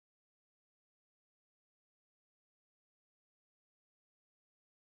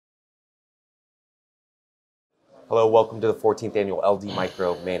Hello, welcome to the 14th annual LD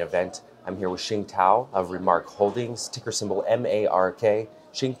Micro main event. I'm here with Shing Tao of Remark Holdings, ticker symbol MARK.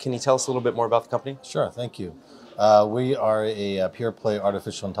 Shing, can you tell us a little bit more about the company? Sure, thank you. We are a pure play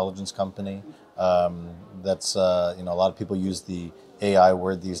artificial intelligence company. That's a lot of people use the AI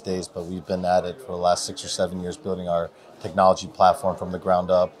word these days, but we've been at it for the last 6 or 7 years, building our technology platform from the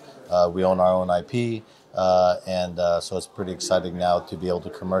ground up. We own our own IP, so it's pretty exciting now to be able to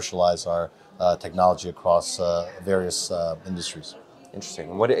commercialize our technology across various industries. Interesting.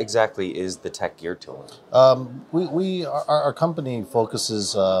 And what exactly is the tech geared towards? Our company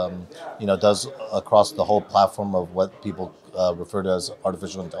focuses, does across the whole platform of what people refer to as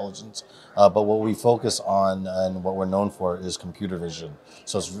artificial intelligence. But what we focus on and what we're known for is computer vision.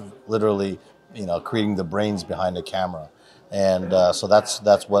 So it's literally, creating the brains behind a camera. And so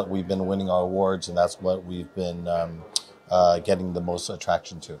that's what we've been winning our awards, and that's what we've been getting the most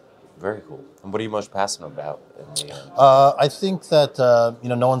attraction to. Very cool. And what are you most passionate about? I think that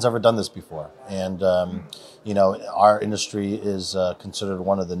no one's ever done this before, and our industry is considered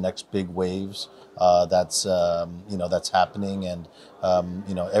one of the next big waves that's happening, and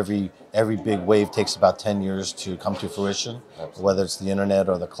every big wave takes about 10 years to come to fruition. Absolutely. Whether it's the internet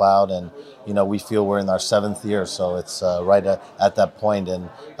or the cloud, and we feel we're in our 7th year, so it's right at that point,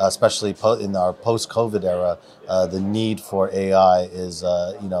 and especially in our post-COVID era, the need for AI is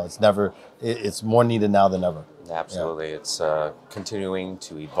it's more needed now than ever. Absolutely. Yeah. It's continuing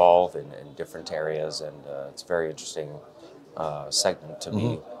to evolve in different areas, and it's a very interesting segment to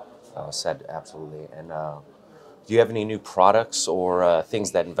me. Said absolutely. And do you have any new products or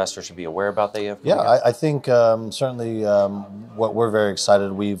things that investors should be aware about that you have? Yeah, I think certainly what we're very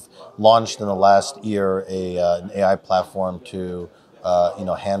excited. We've launched in the last year an AI platform to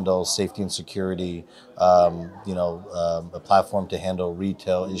handle safety and security, a platform to handle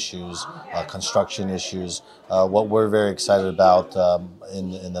retail issues, construction issues. What we're very excited about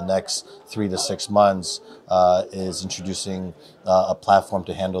in the next 3 to 6 months is introducing a platform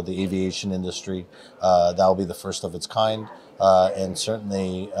to handle the aviation industry. That will be the first of its kind. And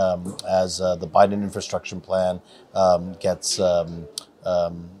certainly as the Biden infrastructure plan gets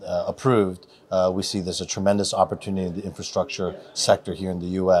approved, we see there's a tremendous opportunity in the infrastructure sector here in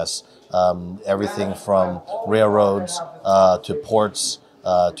the U.S. Everything from railroads to ports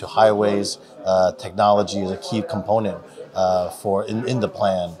to highways. Technology is a key component in the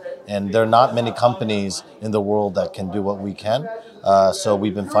plan. And there are not many companies in the world that can do what we can. So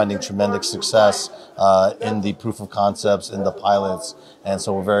we've been finding tremendous success in the proof of concepts, in the pilots. And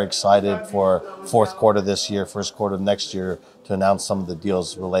so we're very excited for 4th quarter this year, 1st quarter of next year to announce some of the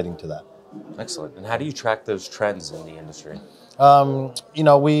deals relating to that. Excellent. And how do you track those trends in the industry? I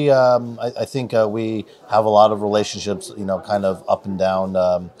think we have a lot of relationships, kind of up and down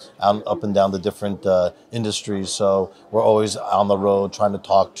the different industries. So we're always on the road trying to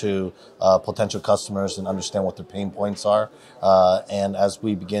talk to potential customers and understand what their pain points are. And as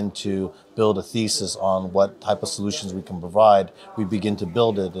we begin to build a thesis on what type of solutions we can provide, we begin to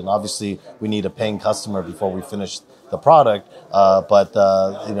build it. And obviously, we need a paying customer before we finish the product, but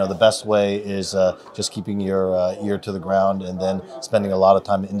the best way is just keeping your ear to the ground and then spending a lot of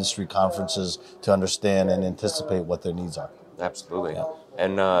time at industry conferences to understand and anticipate what their needs are. Absolutely. Yeah.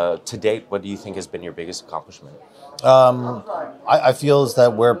 And to date, what do you think has been your biggest accomplishment? I feel is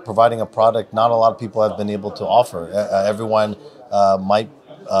that we're providing a product not a lot of people have been able to offer. Everyone might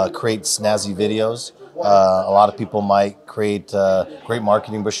create snazzy videos. A lot of people might create great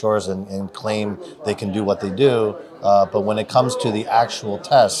marketing brochures and claim they can do what they do. But when it comes to the actual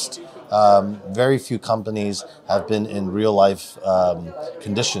test, very few companies have been in real life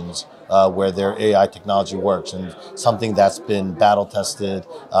conditions where their AI technology works, and something that's been battle tested.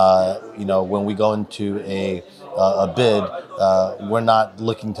 When we go into a bid, we're not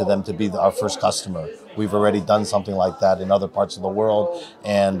looking to them to be our first customer. We've already done something like that in other parts of the world,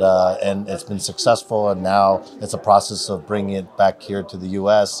 and it's been successful. And now it's a process of bringing it back here to the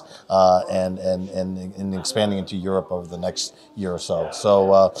U.S. And expanding into Europe over the next year or so.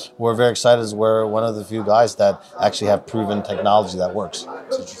 So we're very excited as we're one of the few guys that actually have proven technology that works.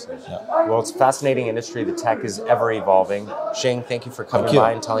 That's interesting. Yeah. Well, it's a fascinating industry. The tech is ever evolving. Shing, thank you for coming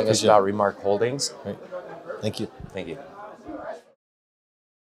by and telling us about Remark Holdings. Great. Thank you. Thank you.